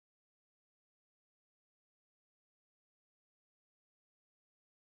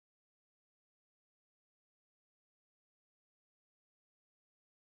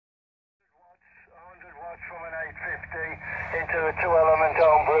into a 2-element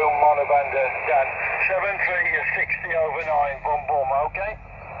home broom monobanda stand. 73 is 60 over 9, boom boom, okay?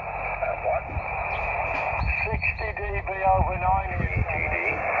 What? 60 dB over 9 is TD,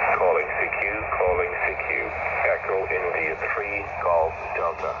 calling CQ, calling CQ. Echo India 3, call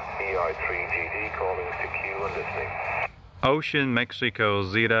Delta. EI3GD, calling CQ and listening. Ocean Mexico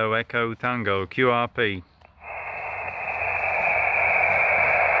 0 Echo Tango QRP.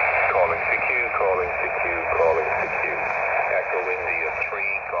 Calling CQ, calling CQ, calling CQ. Echo India 3,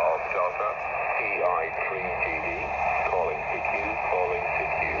 call Delta. EI3GD, calling CQ, calling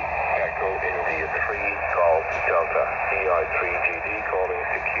CQ. Echo India 3, call Delta. EI3GD, calling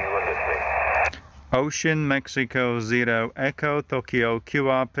CQ and listening. Ocean Mexico 0 Echo Tokyo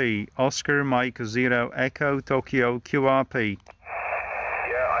QRP. Oscar Mike 0 Echo Tokyo QRP.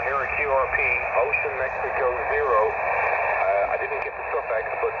 Yeah, I hear a QRP. Ocean Mexico 0. I didn't get the suffix,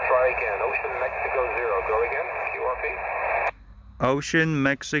 but try again. Ocean Mexico 0. Go again. QRP. Ocean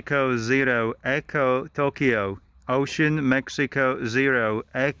Mexico 0 Echo Tokyo. Ocean Mexico 0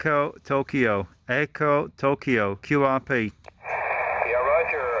 Echo Tokyo. Echo Tokyo QRP. Yeah,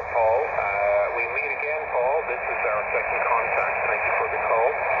 Roger, Paul. We meet again, Paul. This is our second contact. Thank you for the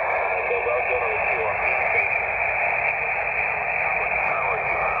call. And well done on the QRP station. How much power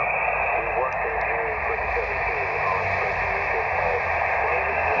you have. We worked in June 2017 on transmission, Paul. The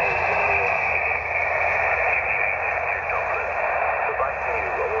name is Ray. You're Dublin. So back to you.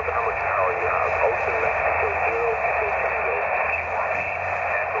 I wonder how much power you have. Ocean Mexico 0, Echo Tango, QRP,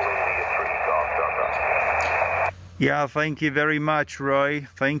 Echo India 3, Golf Delta. Yeah, thank you very much, Roy.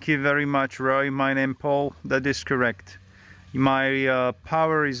 Thank you very much, Roy. My name Paul. That is correct. My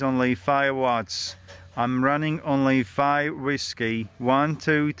power is only 5 watts. I'm running only 5 whiskey. 1,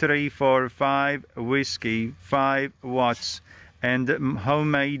 2, 3, 4, 5 whiskey, 5 watts. And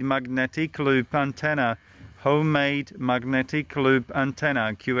homemade magnetic loop antenna. Homemade magnetic loop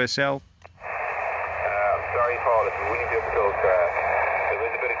antenna, QSL. I'm sorry, Paul. It's really difficult. There was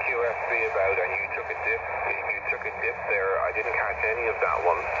a bit of QFB about, and you took a dip. You took a dip there. I didn't catch any of that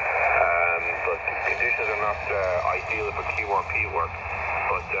one. But conditions are not ideal for QRP work.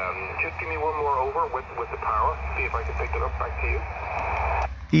 But just give me one more over with the power. See if I can pick it up back to you.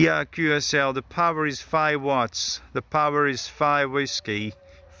 Yeah, QSL. The power is 5 watts. The power is 5 whiskey.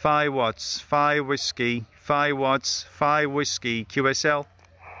 5 watts. 5 whiskey. 5 watts. 5 whiskey. QSL.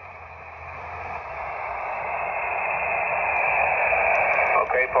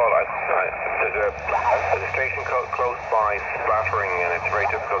 Okay, Paul, there's a station close by splattering and it's very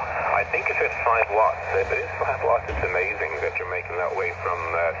difficult. I think it says 5 watts. If it is 5 watts, it's amazing that you're making that way from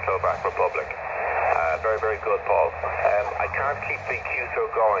Slovak Republic. Very, very good, Paul. I can't keep the QSO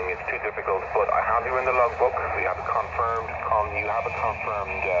going. It's too difficult, but I have you in the logbook. We have a confirmed, you have a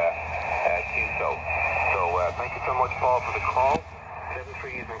confirmed QSO. So thank you so much, Paul, for the call.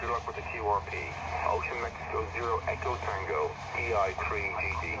 73s and good luck with the QRP. Ocean Mexico 0 Echo Tango,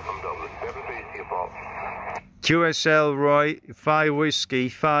 EI3GD from Dublin. 73s to you, Paul. QSL Roy, 5 whiskey,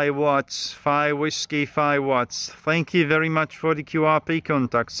 5 watts, 5 whiskey, 5 watts. Thank you very much for the QRP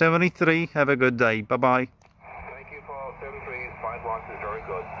contact. 73, have a good day. Bye-bye.